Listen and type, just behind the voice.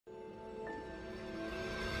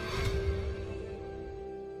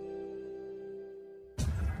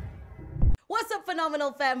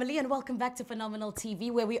Phenomenal family, and welcome back to Phenomenal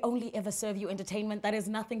TV, where we only ever serve you entertainment that is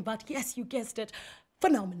nothing but, yes, you guessed it,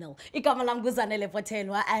 phenomenal. Igama lam nguzanele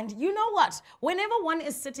Potelwa. And you know what? Whenever one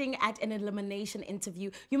is sitting at an elimination interview,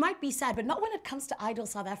 you might be sad, but not when it comes to Idol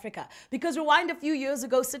South Africa. Because rewind a few years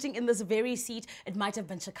ago, sitting in this very seat, it might have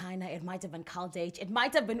been Shekinah, it might have been Kaldej, it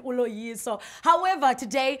might have been Uloyi. So, however,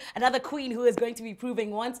 today, another queen who is going to be proving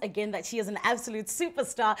once again that she is an absolute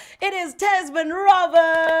superstar. It is Tesmin Robyn.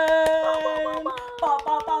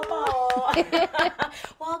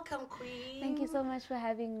 Welcome, queen. Thank you so much for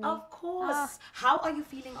having me. Of course. How are you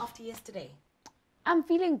feeling after yesterday? I'm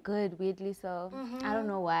feeling good, weirdly so. I don't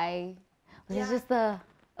know why. It's just a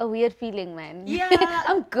weird feeling, man. Yeah.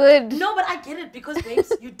 I'm good. No, but I get it because,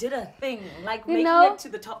 babes, you did a thing. Like, making it to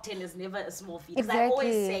the top 10 is never a small feat. Because I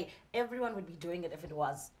always say everyone would be doing it if it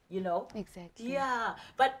was, you know? Exactly. Yeah.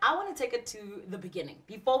 But I want to take it to the beginning.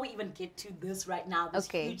 Before we even get to this right now, this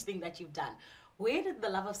huge thing that you've done. Where did the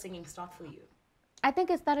love of singing start for you? I think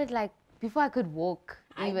it started like before I could walk,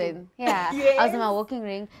 even. Yes. I was in my walking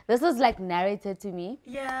ring. This was like narrated to me.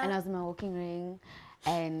 Yeah. And I was in my walking ring,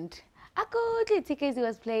 and TKZ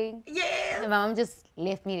was playing. Yes. And my mom just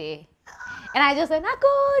left me there. And I just went,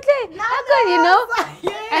 you know?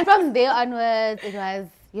 Yes. And from there onwards, it was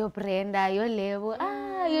your Brenda, your Lebo,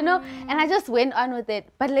 you know? And I just went on with it.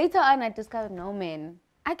 But later on, I discovered, no, man,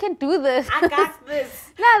 I can do this. I got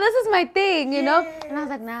this. Nah, this is my thing, you know? And I was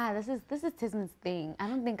like, nah, this is Tesmin's thing. I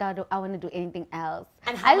don't think I want to do anything else.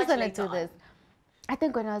 And how I just much want to do this. I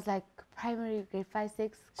think when I was like primary, grade 5,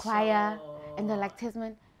 6, choir, and they're like,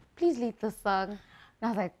 Tesmin, please lead this song. And I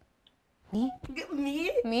was like, me?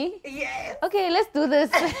 Me? Me? Yes. Okay, let's do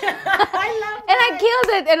this. I love And I killed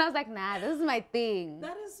it. And I was like, nah, this is my thing.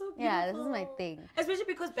 That is so beautiful. Yeah, this is my thing. Especially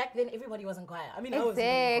because back then everybody was in choir. I mean,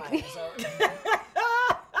 Exactly. I was in choir, so.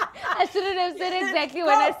 I shouldn't have said exactly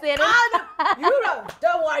when I said it. You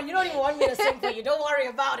don't worry. You don't even want me to sing for you. Don't worry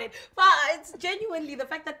about it. But it's genuinely the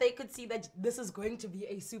fact that they could see that this is going to be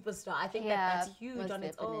a superstar. I think that's huge on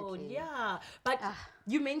its own. Yeah. But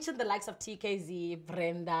you mentioned the likes of TKZ,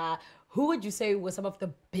 Brenda. Who would you say were some of the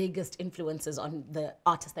biggest influences on the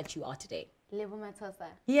artist that you are today? Lebo Matosa.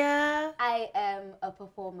 Yeah. I am a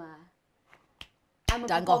performer. I'm a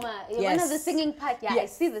Dango. performer. One of the singing part, I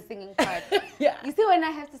see the singing part. Yeah. You see, when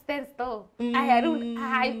I have to stand still,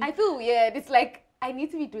 I feel weird. It's like I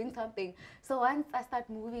need to be doing something. So once I start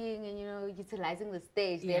moving and, you know, utilizing the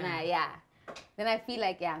stage, then I feel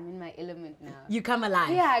like, I'm in my element now. You come alive.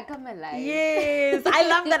 Yeah, I come alive. Yes, I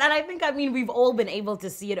love that. And I mean, we've all been able to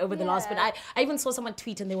see it over the last, but I even saw someone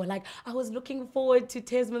tweet and they were like, I was looking forward to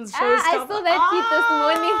Tesmin's show. I saw that tweet this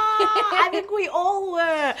morning. I think we all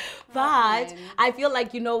were. But I feel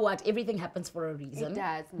like, you know what, everything happens for a reason. It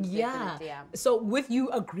does. Yeah. So with you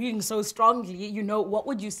agreeing so strongly, you know, what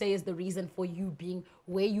would you say is the reason for you being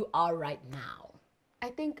where you are right now? I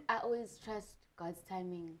think I always trust God's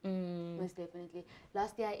timing, most definitely.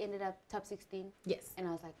 Last year I ended up top 16. Yes. And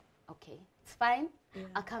I was like, okay, it's fine.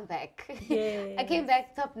 I'll come back. Yes. I came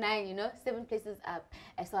back top 9, you know, 7 places up.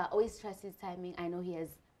 And so I always trust his timing. I know he has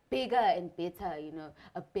bigger and better, you know,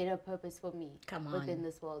 a better purpose for me within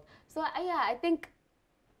this world. So I think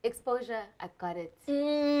exposure, I got it.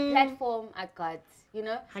 Platform, I got, you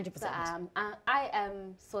know. 100%. So I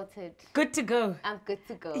am sorted. Good to go. I'm good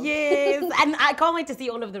to go. Yes, and I can't wait to see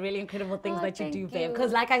all of the really incredible things that you do, babe.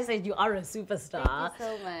 Because like I said, you are a superstar. Thank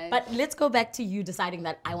you so much. But let's go back to you deciding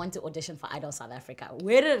that I want to audition for Idol South Africa.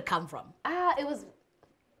 Where did it come from? It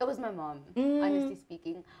was my mom, honestly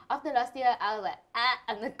speaking. After last year, I was like,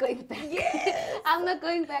 I'm not going back. Yes. I'm not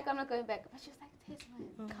going back. But she was like,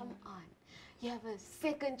 Tesmin, come on. You have a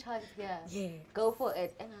second chance here. Yeah. Go for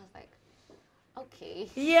it. And I was like, okay.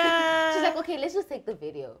 Yeah. She's like, okay, let's just take the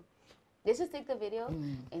video.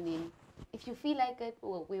 And then if you feel like it,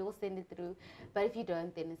 we will send it through. But if you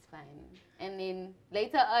don't, then it's fine. And then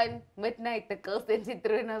later on, midnight, the girl sent it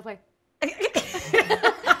through. And I was like, you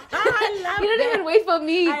don't even wait for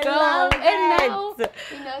me, girl. And now,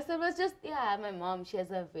 you know, so it was just, my mom, she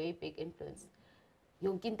has a very big influence.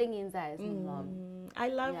 Mom. I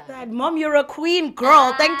love that. Mom, you're a queen,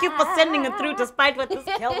 girl. Thank you for sending it through despite what this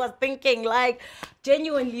girl was thinking. Like,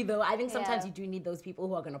 genuinely though, I think sometimes you do need those people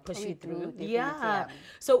who are going to push you through.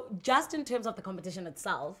 So just in terms of the competition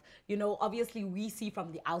itself, you know, obviously we see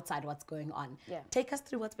from the outside what's going on. Take us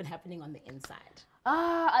through what's been happening on the inside.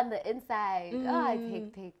 On the inside.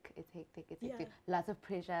 It's hectic. Lots of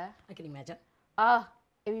pressure. I can imagine.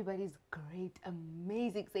 Everybody's great,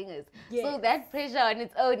 amazing singers. So that pressure on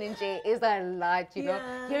its own, is a lot, you know.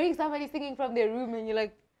 Hearing somebody singing from their room and you're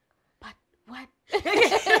like, but what? And then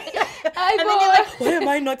you're like, why am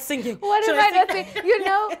I not singing? What am I not singing? You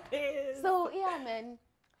know? So yeah, man,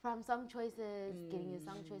 from song choices, getting your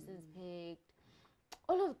song choices picked,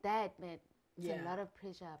 all of that, man. It's a lot of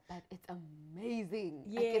pressure, but it's amazing.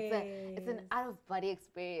 Yes. Like it's an out of body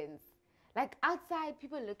experience. Like outside,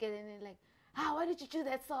 people look at it and they're like, why did you choose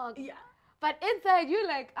that song? Yeah. But inside, you're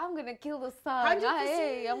like, I'm gonna kill the song. 100%.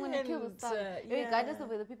 Hey, I'm gonna kill the song, regardless of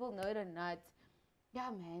whether people know it or not. Yeah,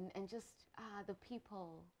 man, and just the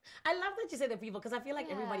people. I love that you say the people, because I feel like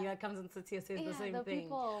everybody that comes and sits here says the same thing.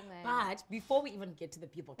 People, man. But before we even get to the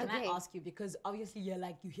people, can I ask you, because obviously you're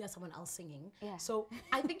like, you hear someone else singing. Yeah. So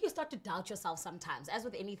I think you start to doubt yourself sometimes, as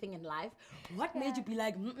with anything in life. What made you be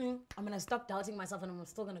like, I'm going to stop doubting myself and I'm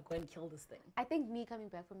still going to go and kill this thing? I think me coming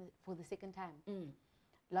back for the second time.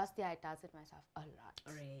 Last year, I doubted myself a lot.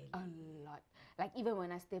 Really? A lot. Like, even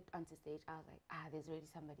when I stepped onto stage, I was like, there's already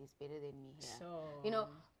somebody who's better than me here. Sure. You know,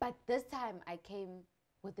 but this time, I came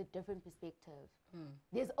with a different perspective.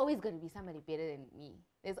 There's always going to be somebody better than me.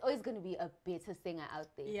 There's always going to be a better singer out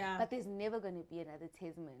there. Yeah. But there's never going to be another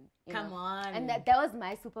Tesmin. Come on. And that was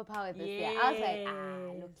my superpower this year. I was like,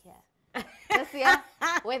 look here. This year,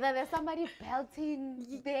 whether there's somebody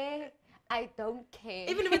belting there, I don't care.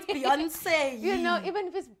 Even if it's Beyonce. You know, even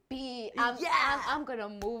if it's B, I'm gonna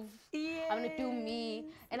move. Yeah. I'm gonna do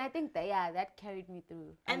me. And I think that carried me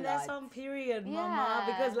through. And that's on period, mama.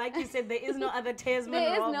 Because like you said, there is no other Tesmin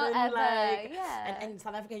There is Robyn. no other, and in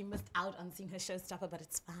South Africa, you missed out on seeing her showstopper, but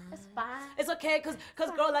it's fine. It's fine. It's okay, because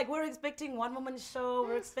girl, like, we're expecting one-woman show.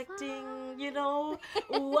 We're expecting, you know.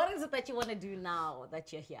 What is it that you want to do now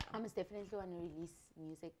that you're here? I must definitely want to release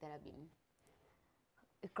music that I've been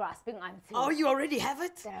grasping onto. Oh, you already have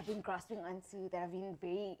it? That I've been grasping onto, that I've been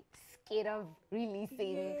very scared of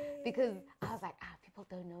releasing, because I was like, people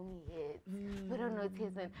don't know me yet. People don't know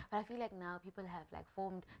Tesmin. But I feel like now people have like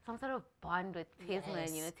formed some sort of bond with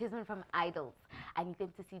Tesmin, you know, Tesmin from Idols. I need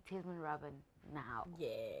them to see Tesmin Robyn now.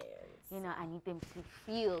 Yes. You know, I need them to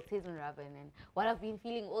feel Tesmin Robyn and what I've been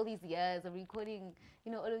feeling all these years of recording,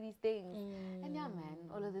 you know, all of these things. And yeah, man,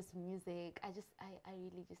 all of this music, I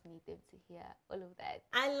really just need them to hear all of that.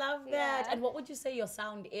 I love that. And what would you say your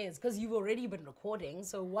sound is? Because you've already been recording,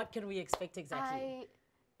 so what can we expect exactly?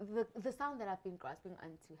 The sound that I've been grasping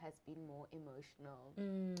onto has been more emotional.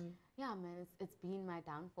 Yeah, man, it's been my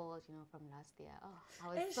downfall, you know, from last year. Oh,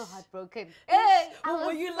 I was so heartbroken. Hey,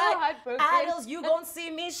 were you so like, heartbroken. Idols, you gon' see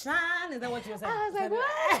me shine? Is that what you were saying? I was like,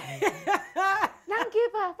 what?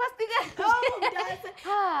 Non-keeper, first thing. Oh,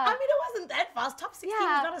 I mean, it wasn't that fast. Top 16 is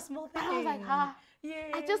not a small thing. But I was like,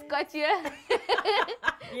 I just got here.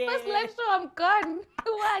 First live show, I'm gone.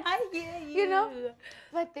 What? I hear you. You know?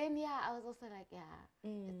 But then, I was also like,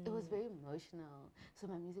 it was very emotional. So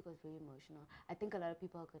my music was very emotional. I think a lot of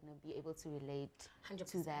people are going to be able to relate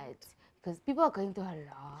 100%. to that. Because people are going through a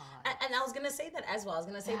lot. And I was going to say that as well. I was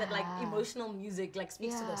going to say that, like, emotional music, like,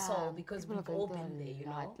 speaks to the soul, because we've all been there, you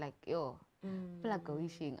know? Like, people are going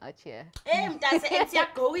out here.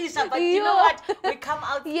 But you know what? We come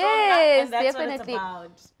out strong, and that's definitely what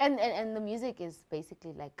it's about. And the music is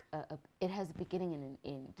basically like it has a beginning and an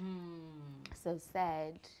end. So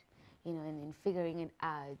sad, you know, and then figuring it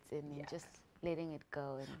out and then just letting it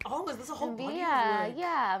go. And is this a whole body of work?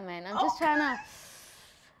 Yeah, man. I'm just trying to.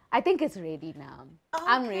 I think it's ready now. Okay.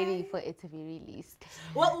 I'm ready for it to be released.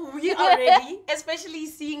 Well, we are ready, especially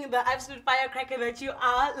seeing the absolute firecracker that you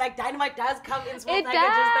are. Like, Dynamite does come in small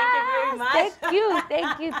packages. Thank you very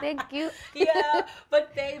much. Thank you. Yeah,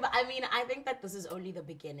 but babe, I mean, I think that this is only the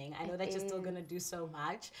beginning. I know that you're still going to do so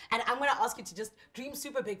much. And I'm going to ask you to just dream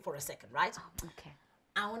super big for a second, right? Okay.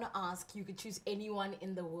 I want to ask, you could choose anyone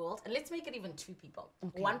in the world. And let's make it even 2 people.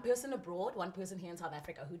 Okay. 1 person abroad, 1 person here in South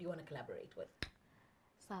Africa. Who do you want to collaborate with?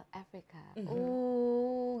 South Africa.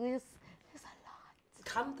 Oh, there's a lot.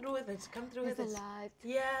 Come through with it. There's a lot.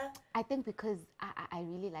 Yeah. I think because I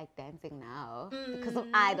really like dancing now because of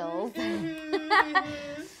Idols.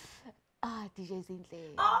 DJ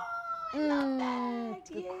Zinhle. Oh, I love that.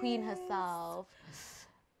 The queen herself.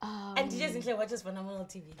 And DJ Zinhle watches Phenomenal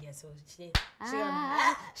TV here, so she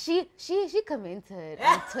commented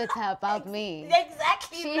on Twitter about me.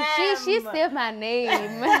 Exactly, she saved my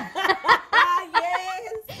name. Yes.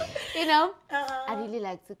 You know, I really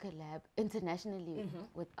like to collab internationally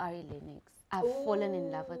with Ari Lennox. I've fallen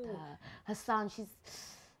in love with her. Her sound, she's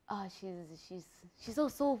so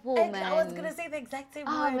soulful, man. I was gonna say the exact same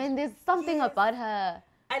word. Oh man, there's something about her.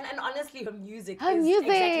 And honestly, her music is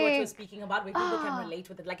exactly what you're speaking about, where people can relate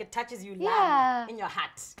with it. Like, it touches you in your heart.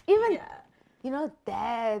 Even, you know,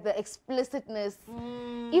 the explicitness,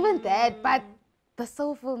 even that, but The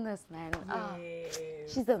soulfulness, man. Yes.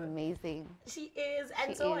 She's amazing. She is,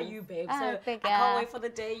 and so are you, babe. So I think, can't wait for the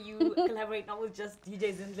day you collaborate not with just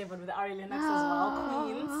DJ Zinhle, but with Ari Lennox as well.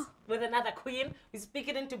 Queens, with another queen. We speak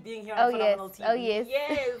it into being here on Phenomenal TV. Oh, yes.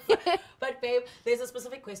 Yes. But, babe, there's a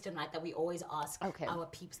specific question, right, that we always ask our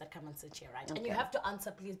peeps that come and sit here, right? And you have to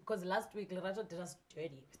answer, please, because last week, Lerato did us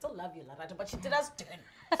dirty. We still love you, Lerato, but she did us dirty.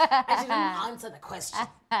 And she didn't answer the question.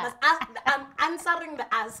 I'm answering the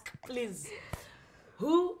ask, please.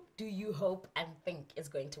 Who do you hope and think is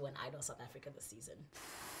going to win Idol South Africa this season?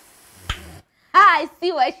 I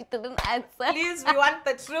see why she didn't answer. Please, we want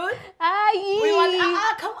the truth. We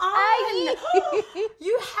want, come on.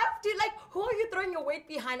 You have to, like, who are you throwing your weight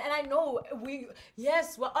behind? And I know, we're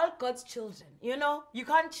all God's children, you know? You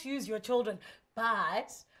can't choose your children.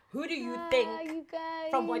 But who do you think,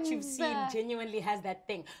 from what you've seen, genuinely has that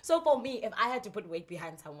thing? So for me, if I had to put weight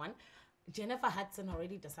behind someone, Jennifer Hudson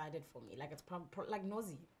already decided for me. Like, it's probably like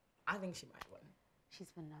Nosy. I think she might win. She's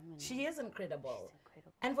phenomenal. She is incredible.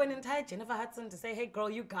 And for an entire Jennifer Hudson to say, hey, girl,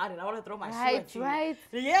 you got it. I want to throw my shoe at you. Right.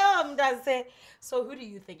 Yeah, I'm going to say. So who do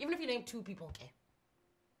you think? Even if you name 2 people, okay,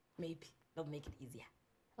 maybe they'll make it easier.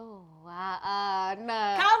 Oh, wow.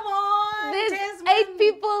 No. Come on. There's Tesmin. 8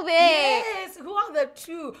 people there. Yes. Who are the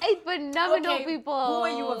 2? 8 phenomenal people. Who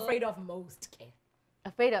are you afraid of most, okay?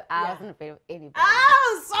 Afraid of? I wasn't afraid of anybody.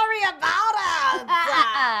 Oh, sorry about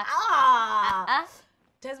it.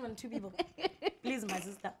 Tesmin, 2 people. Please, my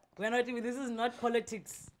sister. We're not. This is not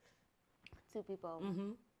politics. 2 people.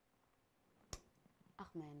 Ah,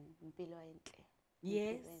 man.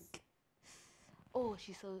 Yes. Oh,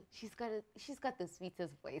 she's got the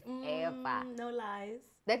sweetest voice ever. No lies.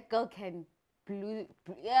 That girl can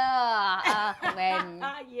yeah, man.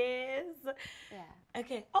 Yes. Yeah.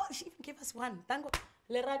 Okay. Oh, she even gave us one. Thank God.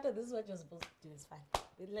 Lerato, this is what you're supposed to do. It's fine.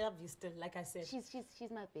 We love you still, like I said.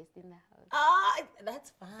 She's my best in the house. Ah,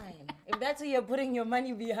 that's fine. If that's who you're putting your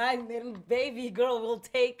money behind, then baby girl will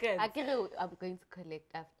take it. I'm going to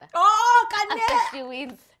collect after. Oh, after she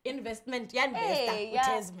wins. Investment, yeah, hey,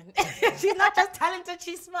 Tesmin. She's not just talented,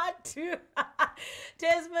 she's smart too.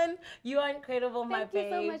 Tesmin, you are incredible, my babe.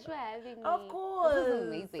 Thank you so much for having me. Of course. This is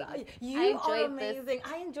amazing. You are amazing.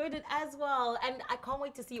 I enjoyed it as well. And I can't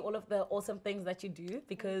wait to see all of the awesome things that you do,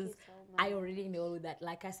 because I already know that,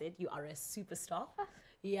 like I said, you are a superstar.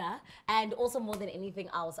 Yeah, and also more than anything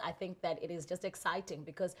else, I think that it is just exciting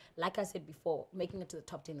because, like I said before, making it to the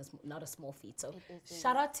top 10 is not a small feat. So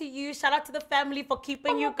shout out to you, shout out to the family for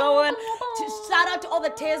keeping you going. Shout out to all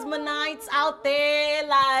the Tesmanites out there.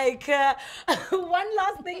 Like, one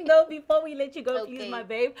last thing though, before we let you go, please, my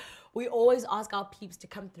babe. We always ask our peeps to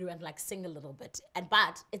come through and like sing a little bit,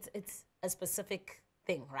 but it's a specific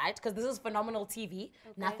thing, right? Because this is Phenomenal TV,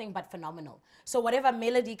 nothing but phenomenal. So whatever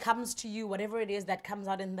melody comes to you, whatever it is that comes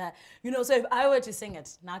out in the, so if I were to sing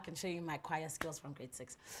it, now I can show you my choir skills from grade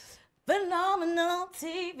 6. Phenomenal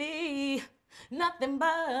TV, nothing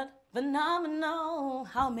but phenomenal.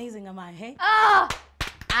 How amazing am I, hey? Ah!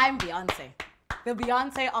 I'm Beyonce. The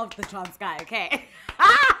Beyonce of the Transkei, okay?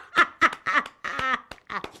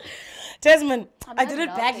 Tesmin, I did it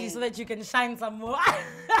badly so that you can shine some more.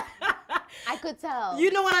 I could tell. You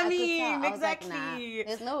know what I mean? Exactly. Like, nah,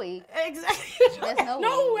 there's no way. Exactly. There's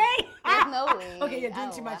no way. There's no way. Okay, you're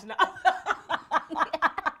doing too much now.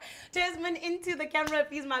 Tesmin, into the camera,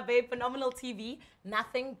 please, my babe. Phenomenal TV.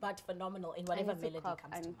 Nothing but phenomenal in whatever melody comes to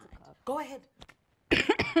mind. Go ahead.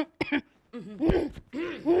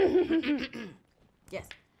 Yes.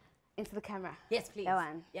 Into the camera. Yes, please. That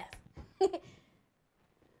one. Yes.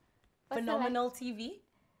 Phenomenal TV.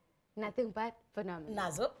 Nothing but phenomenal.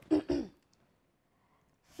 Nazo.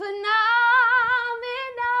 Phenomenal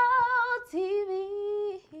TV.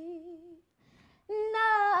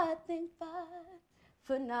 Nothing but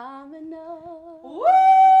phenomenal. Woo!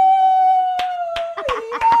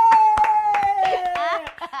 Yeah!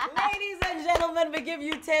 Ladies and gentlemen, we give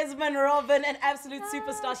you Tesmin Robyn, an absolute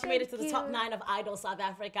superstar. She made it to the top 9 of Idol South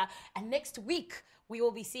Africa. And next week, we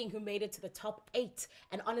will be seeing who made it to the top 8.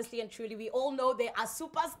 And honestly and truly, we all know they are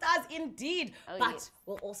superstars indeed. But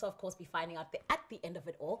we'll also, of course, be finding out at the end of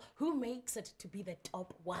it all who makes it to be the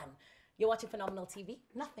top 1. You're watching Phenomenal TV.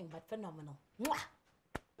 Nothing but phenomenal. Mwah!